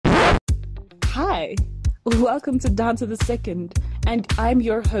Hi, welcome to Down to the Second, and I'm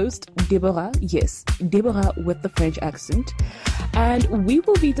your host, Deborah. Yes, Deborah with the French accent. And we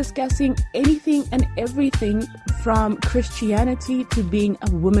will be discussing anything and everything from Christianity to being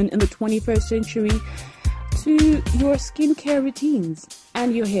a woman in the 21st century to your skincare routines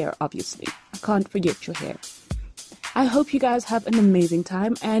and your hair, obviously. I can't forget your hair. I hope you guys have an amazing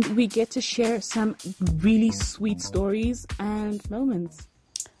time and we get to share some really sweet stories and moments.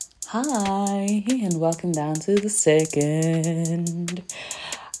 Hi, and welcome down to the second.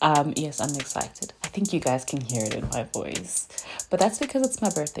 Yes, I'm excited. I think you guys can hear it in my voice, but that's because it's my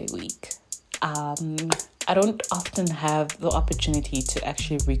birthday week. I don't often have the opportunity to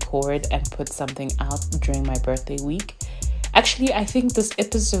actually record and put something out during my birthday week. Actually, I think this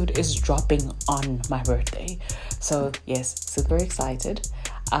episode is dropping on my birthday. So yes, super excited.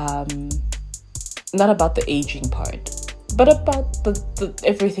 Not about the aging part, but about the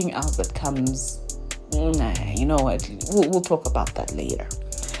everything else that comes. You know what? We'll talk about that later.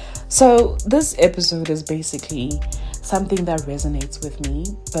 So this episode is basically something that resonates with me,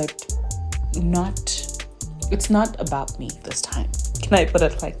 but it's not about me this time. Can I put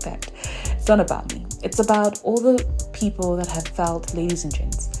it like that? It's not about me. It's about all the people that have felt, ladies and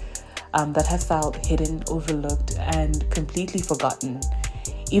gents, that have felt hidden, overlooked, and completely forgotten,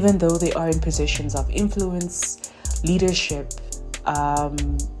 even though they are in positions of influence, leadership,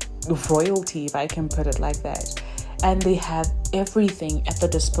 royalty, if I can put it like that. And they have everything at the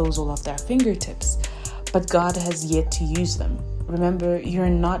disposal of their fingertips, but God has yet to use them. Remember, you're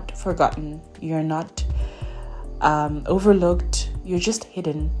not forgotten. You're not overlooked. You're just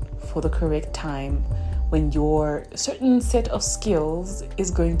hidden for the correct time when your certain set of skills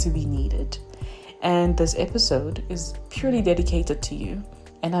is going to be needed. And this episode is purely dedicated to you.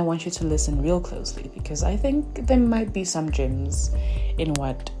 And I want you to listen real closely because I think there might be some gems in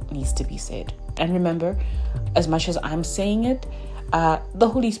what needs to be said. And remember, as much as I'm saying it, the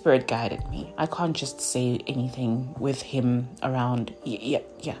Holy Spirit guided me. I can't just say anything with him around. Yeah,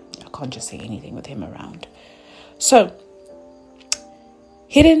 I can't just say anything with him around. So,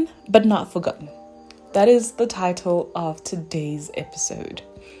 hidden but not forgotten. That is the title of today's episode.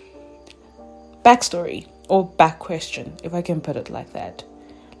 Backstory or back question, if I can put it like that.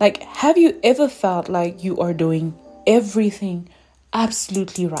 Like, have you ever felt like you are doing everything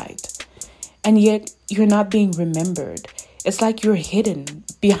absolutely right, and yet you're not being remembered? It's like you're hidden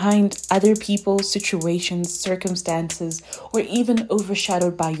behind other people's situations, circumstances, or even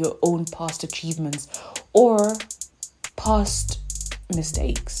overshadowed by your own past achievements or past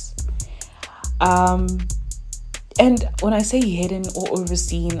mistakes. And when I say hidden or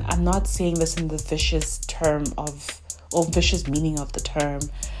overseen, I'm not saying this in the vicious term or vicious meaning of the term.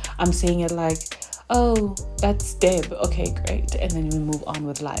 I'm saying it like, oh, that's Deb. Okay, great. And then we move on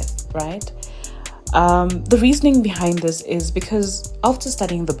with life, right? The reasoning behind this is because after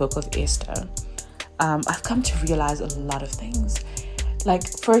studying the book of Esther, I've come to realize a lot of things. Like,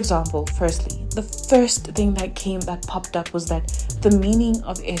 for example, firstly, the first thing that popped up was that the meaning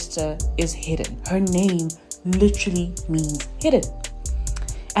of Esther is hidden. Her name literally means hidden.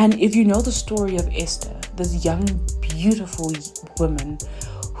 And if you know the story of Esther, this young, beautiful woman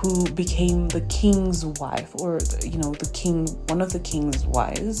who became the king's wife, or one of the king's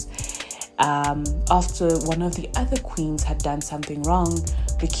wives, after one of the other queens had done something wrong,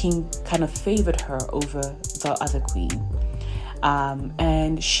 the king kind of favored her over the other queen.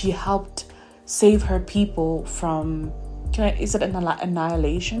 And she helped save her people from, is it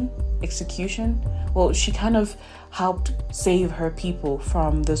annihilation? Execution? Well, she kind of helped save her people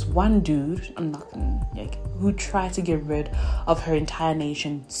from this one dude, who tried to get rid of her entire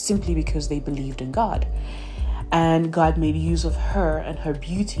nation simply because they believed in God. And God made use of her and her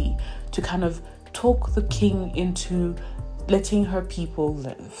beauty to kind of talk the king into letting her people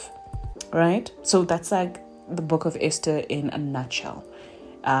live, right? So that's like the book of Esther in a nutshell.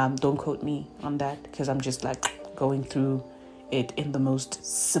 Don't quote me on that because I'm just like going through it in the most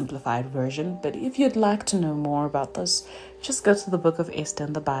simplified version. But if you'd like to know more about this, just go to the book of Esther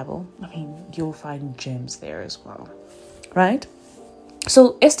in the Bible. I mean, you'll find gems there as well, right?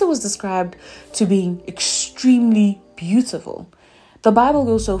 So Esther was described to being extremely beautiful. The Bible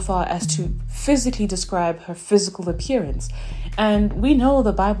goes so far as to physically describe her physical appearance. And we know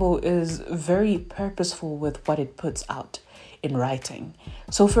the Bible is very purposeful with what it puts out in writing.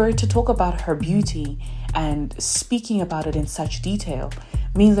 So for it to talk about her beauty and speaking about it in such detail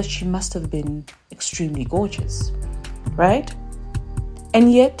means that she must have been extremely gorgeous, right?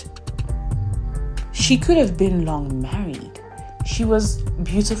 And yet, she could have been long married. She was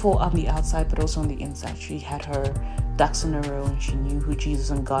beautiful on the outside, but also on the inside. She had her ducks in a row, and she knew who Jesus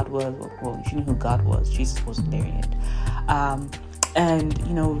and God was. Well, she knew who God was. Jesus wasn't there yet. And,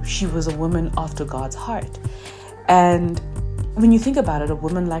 you know, she was a woman after God's heart. And when you think about it, a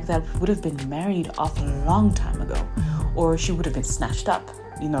woman like that would have been married off a long time ago, or she would have been snatched up,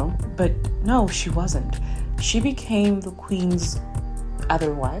 you know. But no, she wasn't. She became the queen's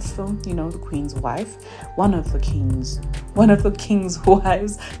other wife, so, you know, the queen's wife, one of the king's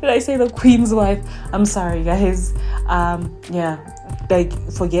wives. Did I say the queen's wife? I'm sorry, guys. Yeah, like,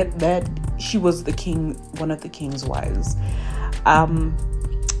 forget that. She was one of the king's wives.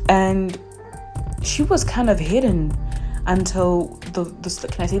 And she was kind of hidden until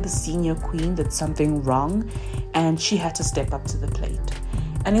the senior queen did something wrong, and she had to step up to the plate.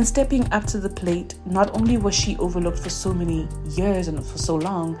 And in stepping up to the plate, not only was she overlooked for so many years and for so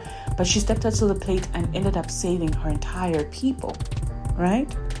long, but she stepped up to the plate and ended up saving her entire people,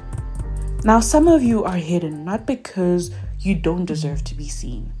 right? Now, some of you are hidden, not because you don't deserve to be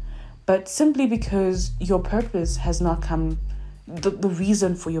seen, but simply because your purpose has not come, the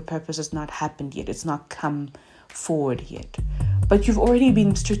reason for your purpose has not happened yet. It's not come forward yet. But you've already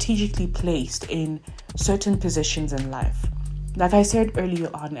been strategically placed in certain positions in life. Like I said earlier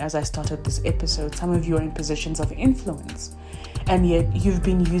on, as I started this episode, some of you are in positions of influence, and yet you've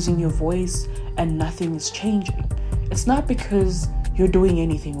been using your voice and nothing is changing. It's not because you're doing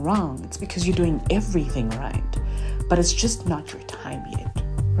anything wrong. It's because you're doing everything right, but it's just not your time yet,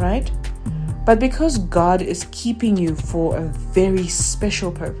 right? But because God is keeping you for a very special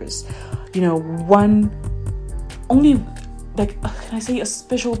purpose, you know, a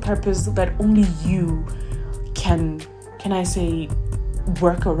special purpose that only you can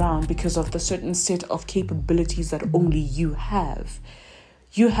work around because of the certain set of capabilities that only you have.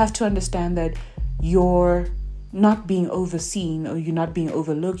 You have to understand that you're not being overseen, or you're not being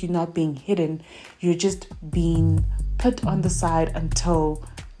overlooked, you're not being hidden. You're just being put on the side until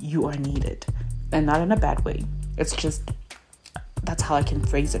you are needed. And not in a bad way. It's just, that's how I can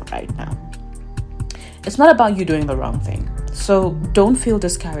phrase it right now. It's not about you doing the wrong thing. So don't feel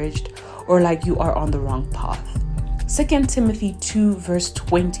discouraged or like you are on the wrong path. 2 Timothy 2 verse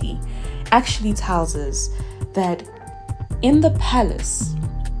 20 actually tells us that in the palace,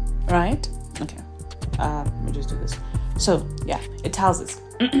 right? Okay, let me just do this. So yeah, it tells us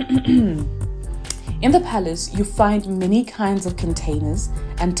in the palace you find many kinds of containers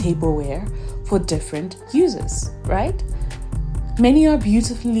and tableware for different uses, right? Many are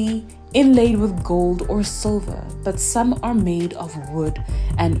beautifully inlaid with gold or silver, but some are made of wood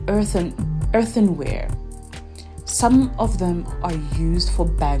and earthenware. Some of them are used for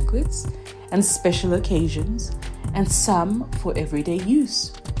banquets and special occasions, and some for everyday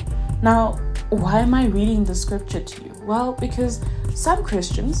use. Now, why am I reading the scripture to you? Well, because some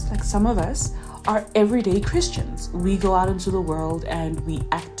Christians, like some of us, are everyday Christians. We go out into the world and we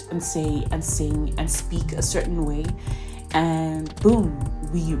act and say and sing and speak a certain way, and boom,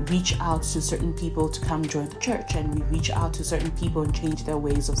 we reach out to certain people to come join the church, and we reach out to certain people and change their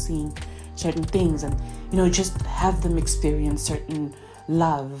ways of seeing certain things, and, you know, just have them experience certain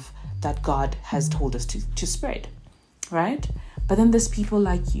love that God has told us to spread, right? But then there's people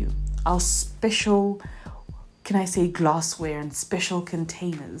like you, our special, glassware and special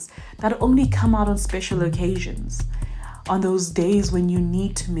containers that only come out on special occasions, on those days when you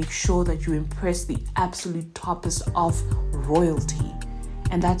need to make sure that you impress the absolute toppest of royalty.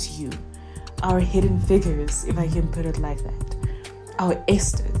 And that's you, our hidden figures, if I can put it like that, our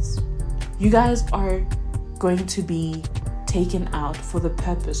Esthers. You guys are going to be taken out for the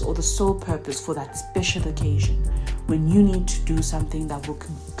purpose, or the sole purpose, for that special occasion when you need to do something that will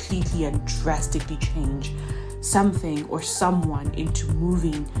completely and drastically change something or someone into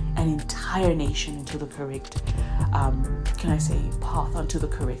moving an entire nation into the correct, path, onto the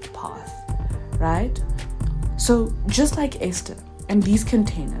correct path, right? So just like Esther and these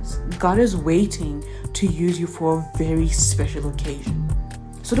containers, God is waiting to use you for a very special occasion.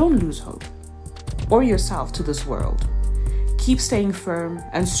 So don't lose hope or yourself to this world. Keep staying firm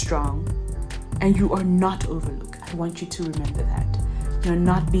and strong, and you are not overlooked. I want you to remember that. You're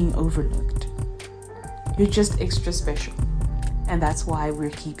not being overlooked. You're just extra special. And that's why we're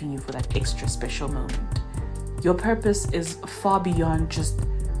keeping you for that extra special moment. Your purpose is far beyond just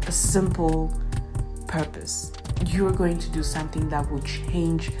a simple purpose. You are going to do something that will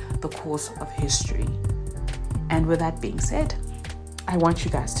change the course of history. And with that being said, I want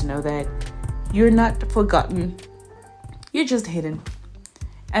you guys to know that you're not forgotten. You're just hidden.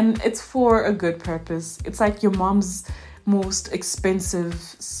 And it's for a good purpose. It's like your mom's most expensive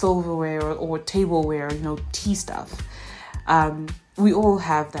silverware or tableware, tea stuff. We all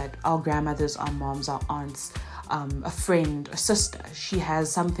have that. Our grandmothers, our moms, our aunts, a friend, a sister. She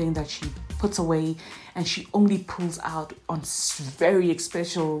has something that she puts away and she only pulls out on very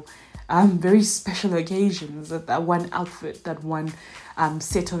special occasions. That one outfit, that one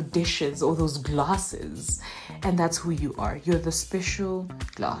set of dishes, or those glasses. And that's who you are. You're the special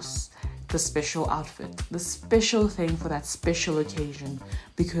glass, the special outfit, the special thing for that special occasion,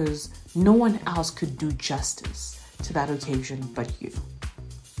 because no one else could do justice to that occasion but you.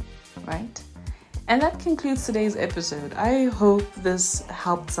 Right? And that concludes today's episode. I hope this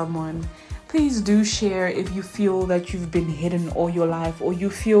helped someone. Please do share if you feel that you've been hidden all your life, or you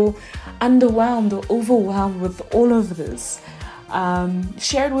feel underwhelmed or overwhelmed with all of this.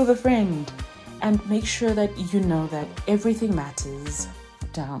 Share it with a friend, and make sure that you know that everything matters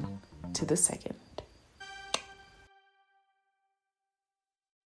down to the second.